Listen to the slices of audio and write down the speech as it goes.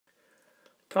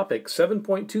Topic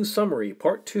 7.2 Summary,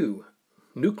 Part 2,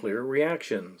 Nuclear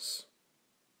Reactions.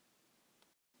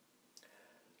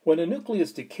 When a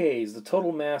nucleus decays, the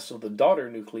total mass of the daughter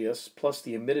nucleus plus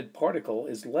the emitted particle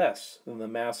is less than the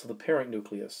mass of the parent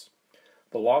nucleus.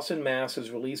 The loss in mass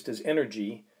is released as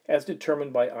energy, as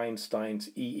determined by Einstein's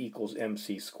E equals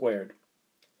mc squared.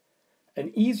 An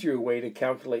easier way to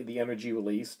calculate the energy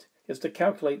released is to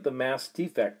calculate the mass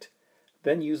defect,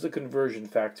 then use the conversion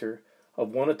factor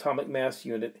of 1 atomic mass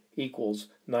unit equals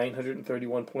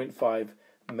 931.5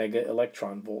 mega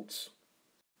electron volts.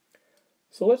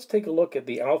 So let's take a look at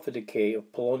the alpha decay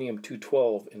of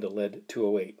polonium-212 into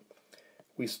lead-208.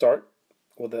 We start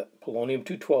with a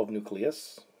polonium-212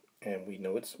 nucleus, and we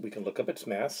can look up its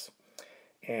mass.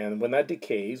 And when that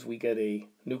decays, we get a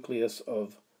nucleus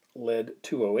of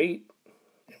lead-208,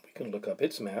 and we can look up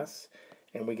its mass,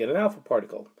 and we get an alpha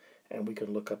particle, and we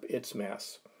can look up its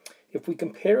mass. If we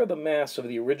compare the mass of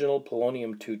the original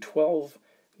polonium-212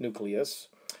 nucleus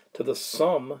to the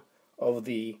sum of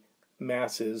the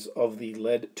masses of the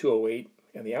lead-208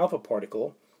 and the alpha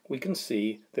particle, we can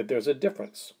see that there's a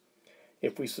difference.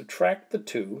 If we subtract the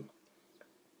two,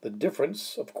 the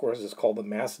difference, of course, is called the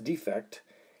mass defect,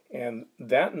 and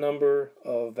that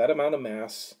amount of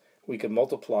mass we can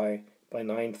multiply by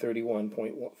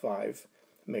 931.5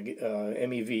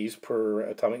 MeVs per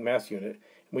atomic mass unit, and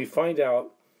we find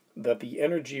out that the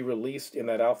energy released in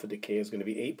that alpha decay is going to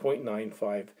be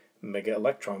 8.95 mega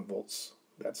electron volts.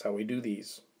 That's how we do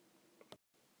these.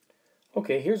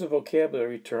 Okay, here's a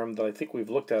vocabulary term that I think we've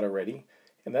looked at already,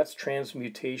 and that's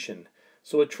transmutation.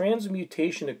 So a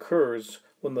transmutation occurs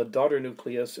when the daughter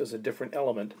nucleus is a different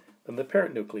element than the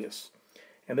parent nucleus.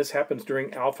 And this happens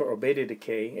during alpha or beta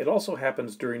decay. It also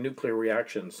happens during nuclear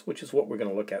reactions, which is what we're going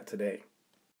to look at today.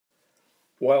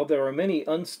 While there are many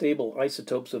unstable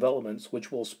isotopes of elements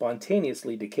which will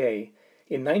spontaneously decay,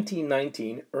 in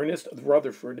 1919 Ernest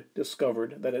Rutherford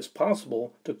discovered that it's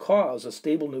possible to cause a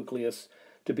stable nucleus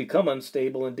to become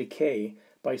unstable and decay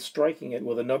by striking it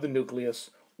with another nucleus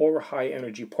or a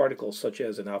high-energy particle such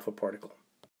as an alpha particle.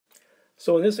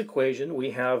 So in this equation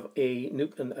we have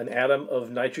an atom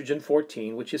of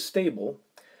nitrogen-14 which is stable,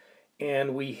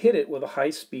 and we hit it with a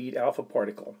high-speed alpha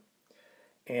particle.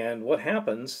 And what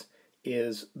happens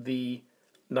is the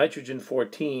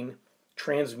nitrogen-14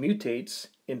 transmutates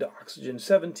into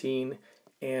oxygen-17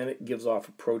 and it gives off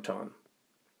a proton.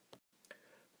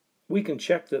 We can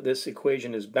check that this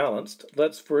equation is balanced.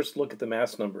 Let's first look at the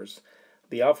mass numbers.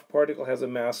 The alpha particle has a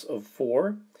mass of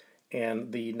 4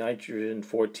 and the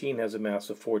nitrogen-14 has a mass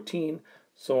of 14,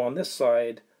 so on this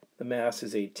side the mass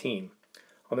is 18.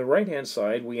 On the right hand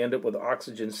side we end up with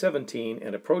oxygen-17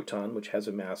 and a proton which has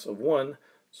a mass of 1,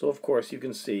 so of course you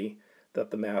can see that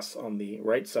the mass on the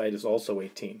right side is also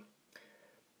 18.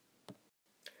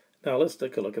 Now let's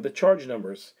take a look at the charge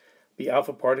numbers. The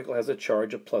alpha particle has a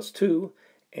charge of +2,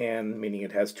 and meaning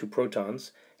it has 2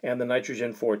 protons, and the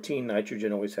nitrogen-14,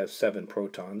 nitrogen always has 7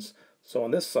 protons. So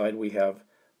on this side we have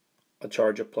a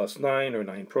charge of +9 or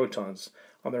 9 protons.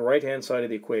 On the right hand side of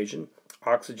the equation,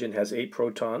 oxygen has 8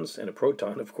 protons, and a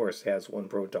proton of course has 1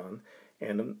 proton,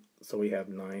 and so we have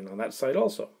 9 on that side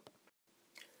also.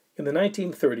 In the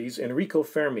 1930s, Enrico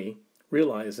Fermi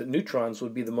realized that neutrons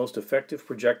would be the most effective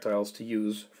projectiles to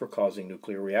use for causing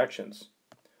nuclear reactions.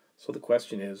 So the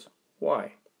question is,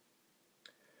 why?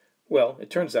 Well, it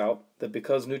turns out that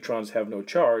because neutrons have no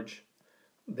charge,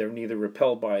 they're neither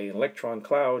repelled by an electron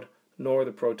cloud nor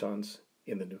the protons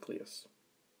in the nucleus.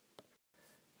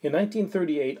 In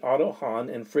 1938, Otto Hahn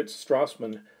and Fritz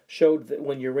Strassmann showed that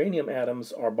when uranium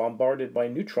atoms are bombarded by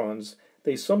neutrons,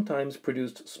 they sometimes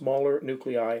produced smaller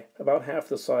nuclei about half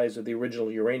the size of the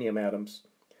original uranium atoms.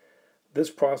 This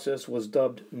process was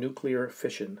dubbed nuclear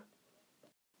fission.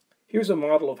 Here's a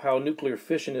model of how nuclear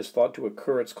fission is thought to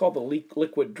occur. It's called the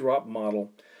liquid drop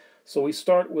model. So we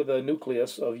start with a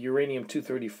nucleus of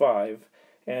uranium-235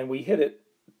 and we hit it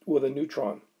with a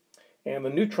neutron. And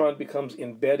the neutron becomes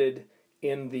embedded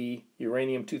in the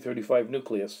uranium-235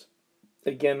 nucleus.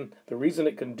 Again, the reason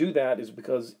it can do that is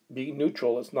because being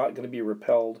neutral, it's not going to be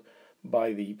repelled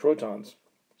by the protons.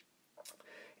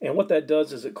 And what that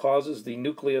does is it causes the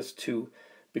nucleus to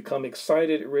become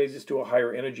excited. It raises to a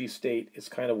higher energy state. It's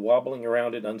kind of wobbling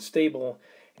around it, unstable.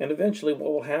 And eventually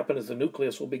what will happen is the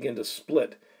nucleus will begin to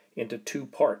split into 2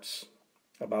 parts,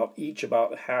 each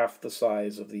about half the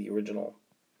size of the original.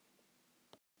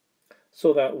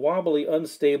 So that wobbly,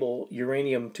 unstable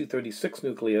uranium-236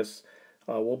 nucleus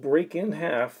will break in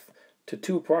half to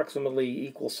 2 approximately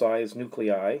equal size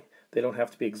nuclei. They don't have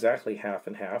to be exactly half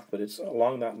and half, but it's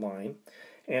along that line.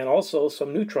 And also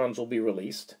some neutrons will be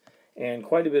released and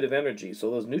quite a bit of energy.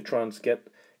 So those neutrons get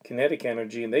kinetic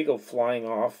energy, and they go flying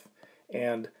off,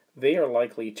 and they are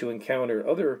likely to encounter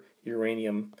other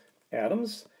uranium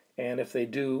atoms, and if they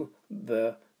do,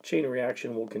 the chain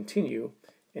reaction will continue,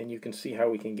 and you can see how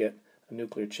we can get a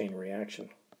nuclear chain reaction.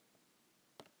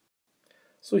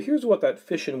 So here's what that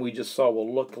fission we just saw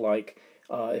will look like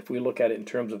if we look at it in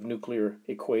terms of nuclear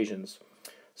equations.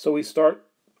 So we start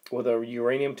with a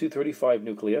uranium-235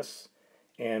 nucleus,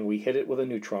 and we hit it with a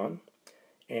neutron,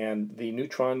 and the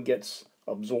neutron gets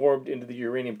absorbed into the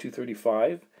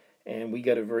uranium-235, and we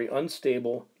get a very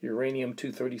unstable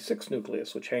uranium-236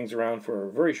 nucleus, which hangs around for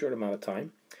a very short amount of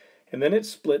time. And then it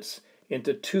splits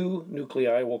into two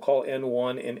nuclei, we'll call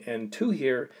N1 and N2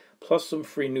 here, plus some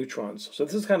free neutrons. So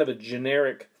this is kind of a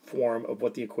generic form of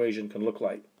what the equation can look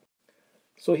like.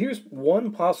 So here's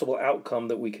one possible outcome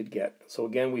that we could get. So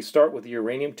again, we start with the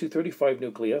uranium-235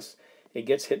 nucleus. It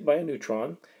gets hit by a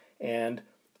neutron, and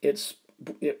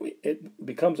it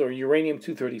becomes a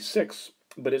uranium-236,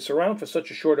 but it's around for such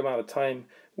a short amount of time,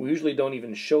 we usually don't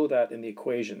even show that in the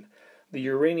equation. The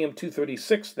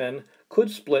uranium-236 then could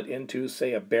split into,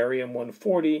 say, a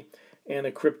barium-140 and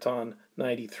a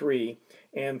krypton-93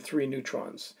 and 3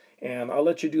 neutrons. And I'll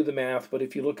let you do the math, but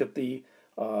if you look at the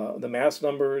mass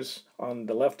numbers on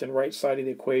the left and right side of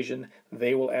the equation,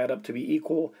 they will add up to be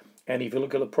equal. And if you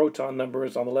look at the proton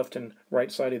numbers on the left and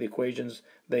right side of the equations,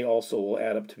 they also will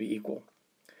add up to be equal.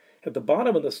 At the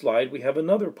bottom of the slide, we have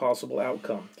another possible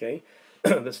outcome. Okay,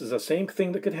 this is the same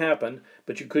thing that could happen,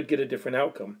 but you could get a different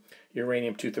outcome.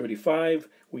 Uranium-235,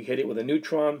 we hit it with a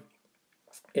neutron.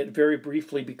 It very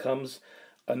briefly becomes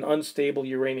an unstable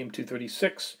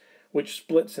uranium-236, which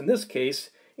splits, in this case,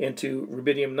 into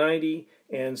rubidium-90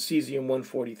 and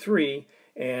cesium-143,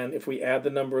 and if we add the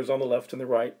numbers on the left and the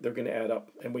right, they're going to add up,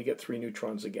 and we get 3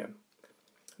 neutrons again.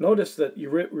 Notice that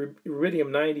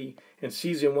rubidium-90 and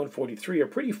cesium-143 are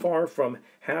pretty far from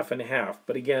half and half,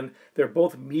 but again, they're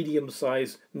both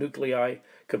medium-sized nuclei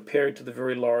compared to the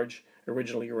very large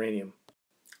original uranium.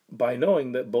 By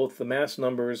knowing that both the mass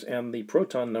numbers and the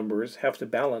proton numbers have to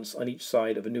balance on each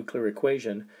side of a nuclear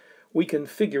equation, we can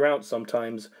figure out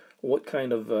sometimes what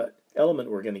kind of element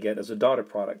we're going to get as a daughter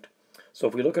product. So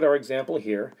if we look at our example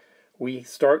here, we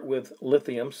start with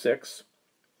lithium-6,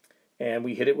 and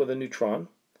we hit it with a neutron,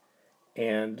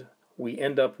 and we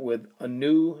end up with a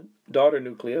new daughter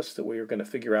nucleus that we are going to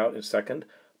figure out in a second,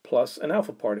 plus an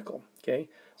alpha particle. Okay,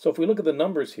 so if we look at the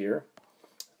numbers here,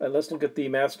 let's look at the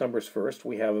mass numbers first.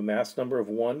 We have a mass number of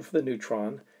 1 for the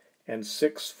neutron and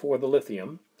 6 for the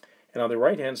lithium. And on the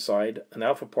right-hand side, an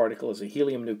alpha particle is a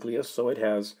helium nucleus, so it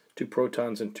has 2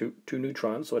 protons and 2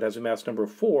 neutrons, so it has a mass number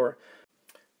of 4.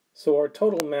 So our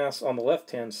total mass on the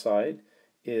left-hand side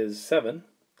is 7,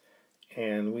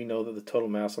 and we know that the total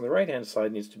mass on the right-hand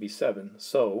side needs to be 7.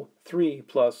 So 3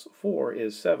 plus 4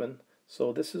 is 7,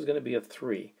 so this is going to be a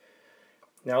 3.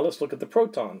 Now let's look at the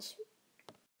protons.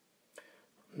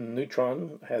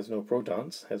 Neutron has no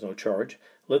protons, has no charge.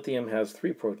 Lithium has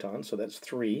 3 protons, so that's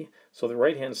 3. So the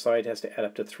right-hand side has to add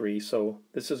up to 3, so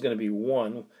this is going to be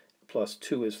 1 plus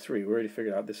 2 is 3. We already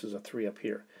figured out this is a 3 up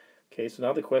here. Okay, so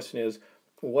now the question is,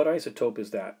 what isotope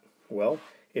is that? Well,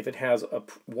 if it has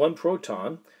 1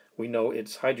 proton, we know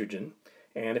it's hydrogen,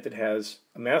 and if it has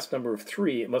a mass number of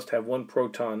 3, it must have 1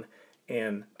 proton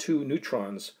and 2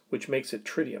 neutrons, which makes it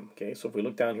tritium. Okay, so if we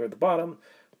look down here at the bottom,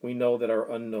 we know that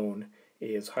our unknown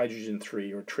is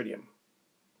hydrogen-3 or tritium.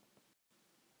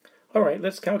 All right,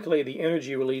 let's calculate the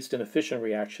energy released in a fission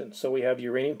reaction. So we have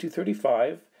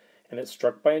uranium-235, and it's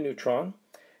struck by a neutron,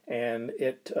 and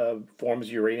it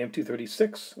forms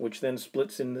uranium-236, which then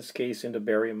splits in this case into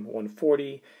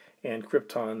barium-140 and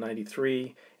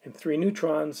krypton-93 and 3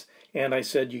 neutrons, and I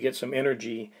said you get some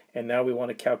energy, and now we want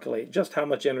to calculate just how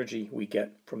much energy we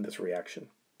get from this reaction.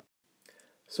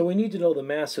 So we need to know the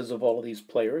masses of all of these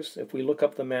players. If we look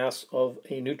up the mass of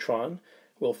a neutron,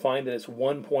 we'll find that it's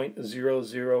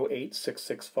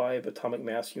 1.008665 atomic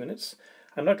mass units.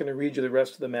 I'm not going to read you the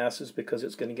rest of the masses because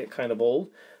it's going to get kind of old,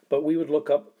 but we would look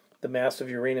up the mass of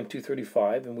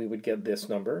uranium-235 and we would get this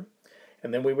number.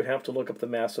 And then we would have to look up the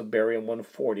mass of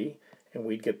barium-140 and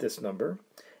we'd get this number.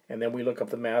 And then we look up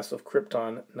the mass of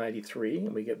krypton-93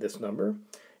 and we get this number.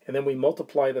 And then we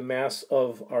multiply the mass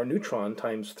of our neutron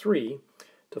times 3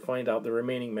 to find out the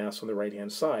remaining mass on the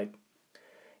right-hand side.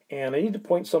 And I need to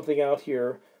point something out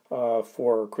here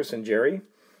for Chris and Jerry,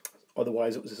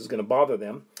 otherwise this is going to bother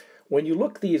them. When you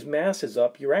look these masses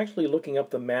up, you're actually looking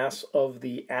up the mass of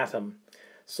the atom.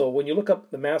 So when you look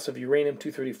up the mass of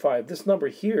uranium-235, this number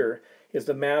here is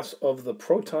the mass of the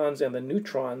protons and the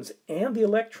neutrons and the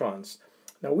electrons.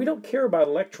 Now we don't care about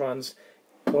electrons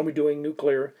when we're doing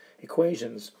nuclear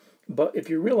equations, but if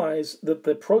you realize that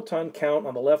the proton count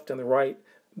on the left and the right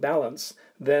balance,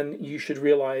 then you should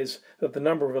realize that the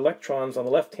number of electrons on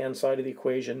the left-hand side of the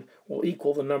equation will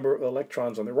equal the number of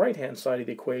electrons on the right-hand side of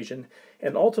the equation.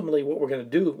 And ultimately, what we're going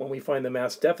to do when we find the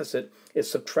mass deficit is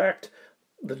subtract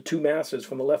the two masses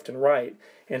from the left and right.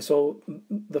 And so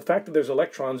the fact that there's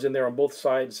electrons in there on both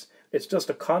sides, it's just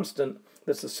a constant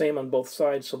that's the same on both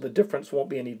sides, so the difference won't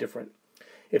be any different.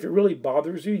 If it really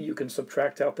bothers you, you can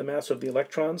subtract out the mass of the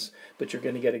electrons, but you're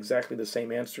going to get exactly the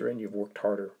same answer and you've worked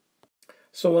harder.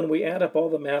 So when we add up all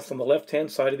the mass on the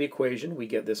left-hand side of the equation, we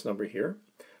get this number here.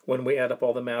 When we add up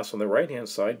all the mass on the right-hand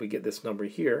side, we get this number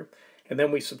here. And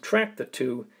then we subtract the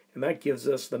two, and that gives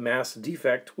us the mass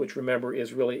defect, which remember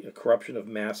is really a corruption of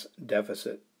mass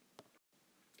deficit.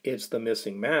 It's the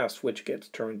missing mass which gets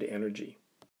turned to energy.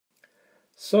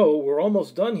 So we're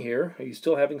almost done here. Are you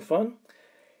still having fun?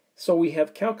 So we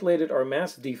have calculated our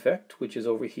mass defect, which is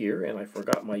over here, and I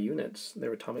forgot my units.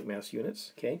 They're atomic mass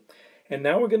units, okay? And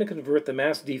now we're going to convert the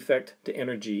mass defect to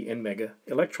energy in mega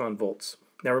electron volts.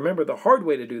 Now remember, the hard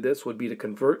way to do this would be to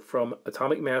convert from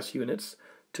atomic mass units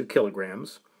to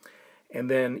kilograms, and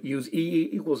then use E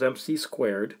equals mc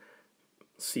squared,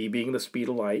 c being the speed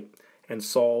of light, and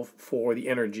solve for the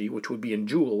energy, which would be in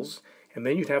joules. And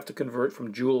then you'd have to convert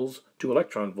from joules to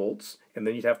electron volts, and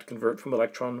then you'd have to convert from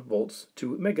electron volts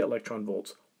to mega electron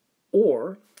volts.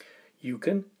 Or you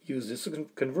can use this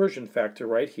conversion factor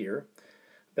right here,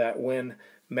 that when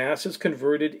mass is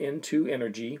converted into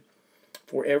energy,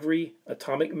 for every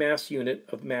atomic mass unit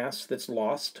of mass that's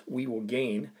lost, we will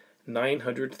gain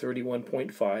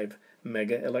 931.5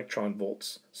 mega electron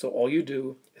volts. So all you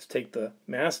do is take the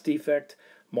mass defect,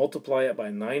 multiply it by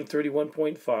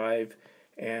 931.5,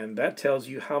 and that tells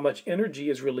you how much energy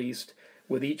is released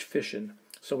with each fission.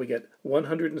 So we get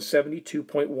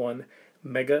 172.1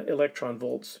 mega electron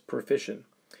volts per fission.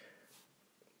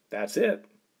 That's it.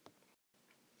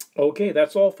 Okay,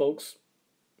 that's all, folks.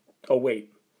 Oh,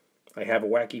 wait. I have a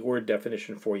wacky word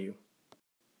definition for you.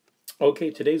 Okay,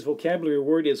 today's vocabulary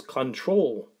word is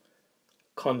control.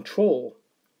 Control.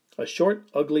 A short,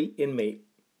 ugly inmate.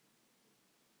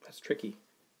 That's tricky.